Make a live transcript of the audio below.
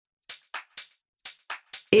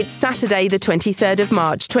It's Saturday, the 23rd of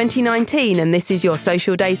March 2019, and this is your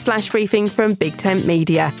Social Days flash briefing from Big Tent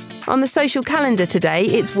Media. On the social calendar today,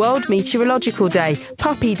 it's World Meteorological Day,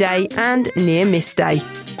 Puppy Day and Near Miss Day.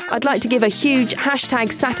 I'd like to give a huge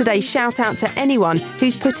 #Saturday shout out to anyone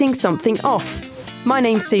who's putting something off. My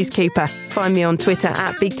name's Suze Cooper. Find me on Twitter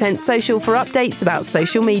 @BigTentSocial for updates about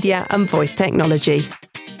social media and voice technology.